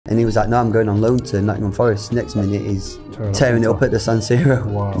And he was like, no, I'm going on loan to Nottingham Forest. Next minute he's tearing it up at the San Siro.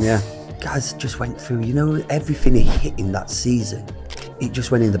 Wow. Yeah. Guys just went through, you know, everything he hit in that season, it just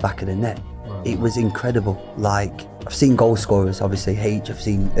went in the back of the net. Wow. It was incredible. Like, I've seen goal scorers, obviously, I've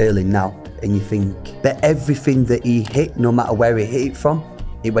seen Erling now, and you think, but everything that he hit, no matter where he hit it from,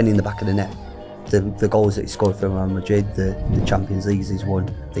 it went in the back of the net. The goals that he scored for Real Madrid, the Champions Leagues he's won,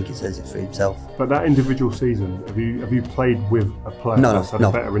 I think it says it for himself. But that individual season, have you played with a player that's had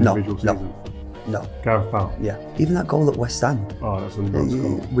a better individual season? No. Gareth Bale? Yeah. Even that goal at West Ham. Oh, that's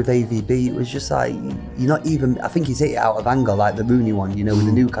unbelievable. With AVB, it was just like, you're not even, I think he's hit it out of anger, like the Rooney one, you know, with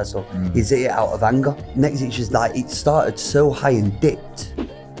the Newcastle. He's hit it out of anger. Next, it's just like, it started so high and dipped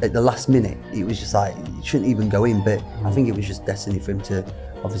at the last minute. It was just like, it shouldn't even go in, but I think it was just destiny for him to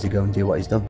obviously go and do what he's done.